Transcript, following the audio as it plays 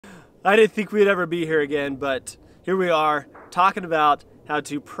I didn't think we'd ever be here again, but here we are talking about how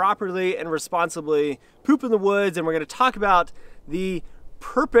to properly and responsibly poop in the woods, and we're going to talk about the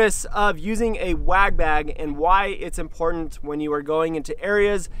purpose of using a wag bag and why it's important when you are going into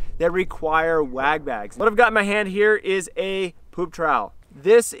areas that require wag bags. What I've got in my hand here is a poop trowel.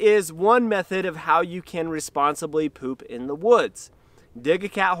 This is one method of how you can responsibly poop in the woods. Dig a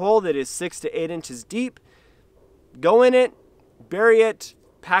cat hole that is 6 to 8 inches deep, go in it, bury it,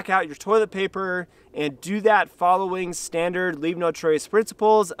 pack out your toilet paper, and do that following standard leave no trace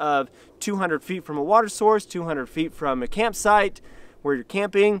principles of 200 feet from a water source, 200 feet from a campsite where you're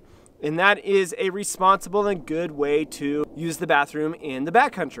camping, and that is a responsible and good way to use the bathroom in the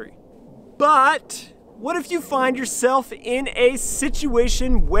backcountry. But what if you find yourself in a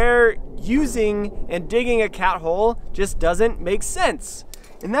situation where using and digging a cat hole just doesn't make sense?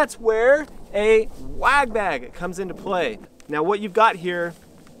 And that's where a wag bag comes into play. Now what you've got here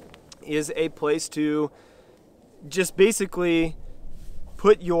is a place to just basically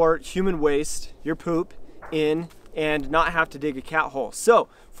put your human waste, your poop, in and not have to dig a cat hole. So,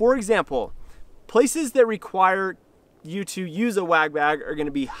 for example, places that require you to use a wag bag are going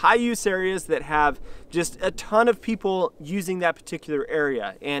to be high use areas that have just a ton of people using that particular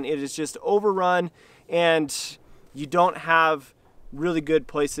area, and it is just overrun and you don't have really good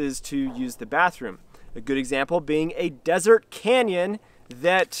places to use the bathroom. A good example being a desert canyon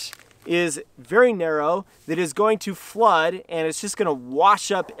that is very narrow, that is going to flood, and it's just going to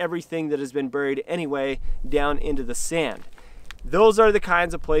wash up everything that has been buried anyway down into the sand. Those are the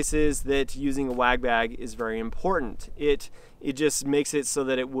kinds of places that using a wag bag is very important. It just makes it so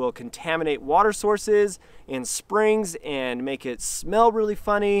that it will contaminate water sources and springs and make it smell really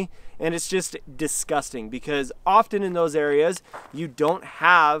funny, and it's just disgusting because often in those areas you don't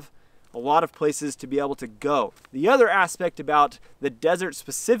have a lot of places to be able to go. The other aspect about the desert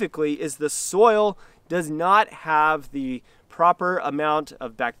specifically is the soil does not have the proper amount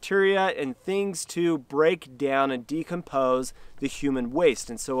of bacteria and things to break down and decompose the human waste.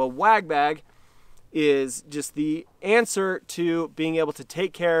 And so a wag bag is just the answer to being able to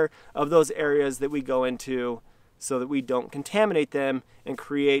take care of those areas that we go into so that we don't contaminate them and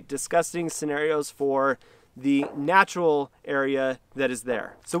create disgusting scenarios for the natural area that is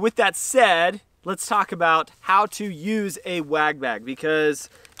there. So with that said, let's talk about how to use a wag bag, because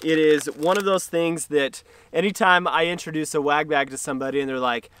it is one of those things that anytime I introduce a wag bag to somebody and they're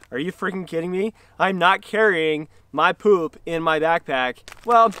like, are you freaking kidding me? I'm not carrying my poop in my backpack.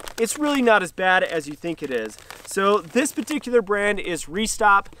 Well, it's really not as bad as you think it is. So this particular brand is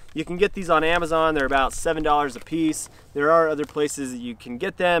Restop. You can get these on Amazon. They're about $7 a piece. There are other places that you can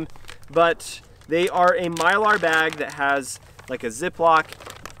get them, but they are a Mylar bag that has like a Ziploc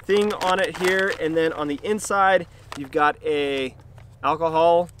thing on it here, and then on the inside you've got a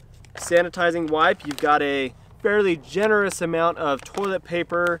alcohol sanitizing wipe. You've got a fairly generous amount of toilet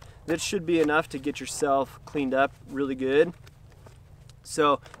paper that should be enough to get yourself cleaned up really good.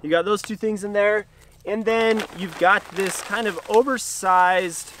 So you got those two things in there, and then you've got this kind of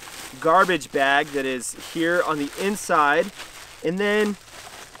oversized garbage bag that is here on the inside, and then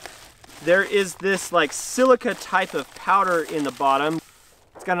there is this like silica type of powder in the bottom.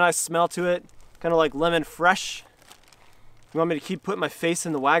 It's got a nice smell to it, kind of like lemon fresh. You want me to keep putting my face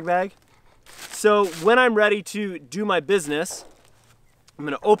in the wag bag? So when I'm ready to do my business, I'm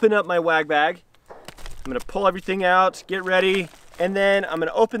gonna open up my wag bag. I'm gonna pull everything out, get ready, and then I'm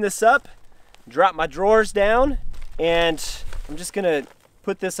gonna open this up, drop my drawers down, and I'm just gonna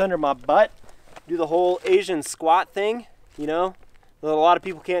put this under my butt, do the whole Asian squat thing, you know, that a lot of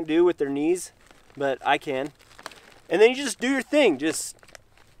people can't do with their knees, but I can. And then you just do your thing, just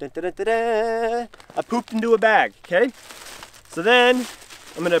da, da, da, da, da. I pooped into a bag, okay? So then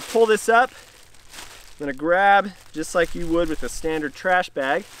I'm gonna pull this up. I'm gonna grab, just like you would with a standard trash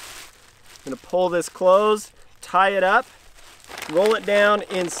bag. I'm gonna pull this closed, tie it up, roll it down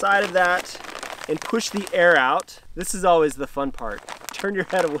inside of that, and push the air out. This is always the fun part. Turn your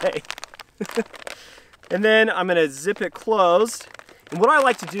head away. And then I'm gonna zip it closed. And what I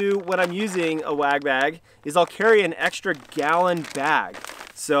like to do when I'm using a wag bag is I'll carry an extra gallon bag.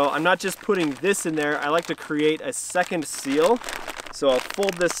 So I'm not just putting this in there, I like to create a second seal. So I'll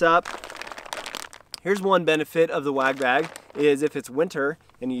fold this up. Here's one benefit of the wag bag is if it's winter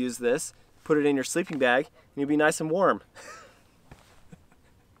and you use this, put it in your sleeping bag and you'll be nice and warm.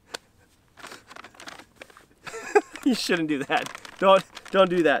 You shouldn't do that. Don't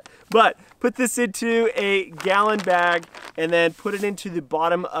do that. But put this into a gallon bag and then put it into the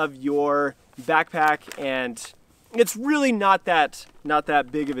bottom of your backpack and it's really not that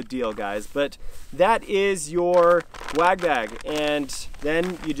big of a deal, guys. But that is your Wag Bag, and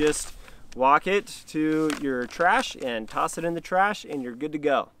then you just walk it to your trash and toss it in the trash, and you're good to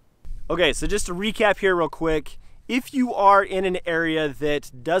go. Okay, so just to recap here real quick, if you are in an area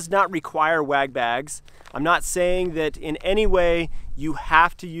that does not require Wag Bags, I'm not saying that in any way you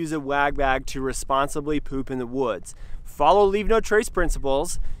have to use a Wag Bag to responsibly poop in the woods. Follow leave no trace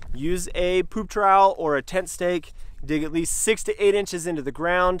principles. Use a poop trowel or a tent stake, dig at least 6 to 8 inches into the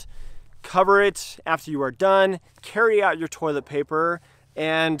ground, cover it after you are done, carry out your toilet paper,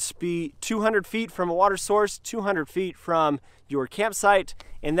 and be 200 feet from a water source, 200 feet from your campsite,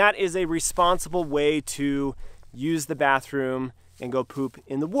 and that is a responsible way to use the bathroom and go poop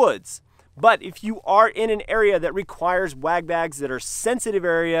in the woods. But if you are in an area that requires Wag Bags, that are sensitive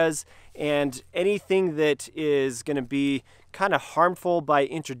areas, and anything that is going to be kind of harmful by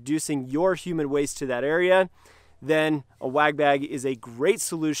introducing your human waste to that area, then a Wag Bag is a great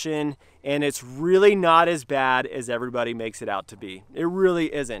solution, and it's really not as bad as everybody makes it out to be. It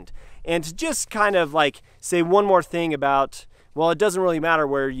really isn't. And to just kind of like say one more thing about, well, it doesn't really matter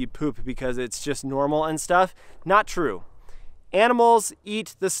where you poop because it's just normal and stuff. Not true. Animals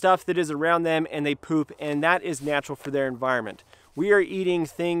eat the stuff that is around them and they poop, and that is natural for their environment. We are eating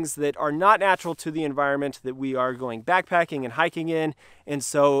things that are not natural to the environment that we are going backpacking and hiking in, and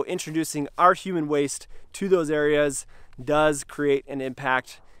so introducing our human waste to those areas does create an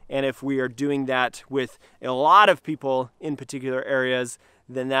impact. And if we are doing that with a lot of people in particular areas,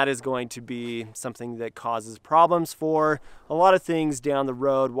 then that is going to be something that causes problems for a lot of things down the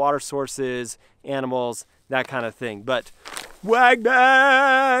road, water sources, animals, that kind of thing. But Wag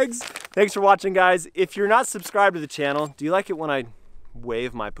Bags! Thanks for watching, guys. If you're not subscribed to the channel, do you like it when I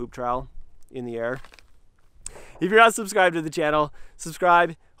wave my poop trowel in the air? If you're not subscribed to the channel,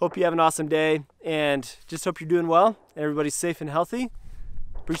 subscribe. Hope you have an awesome day, and just hope you're doing well. Everybody's safe and healthy.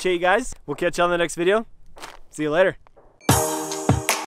 Appreciate you guys. We'll catch you on the next video. See you later.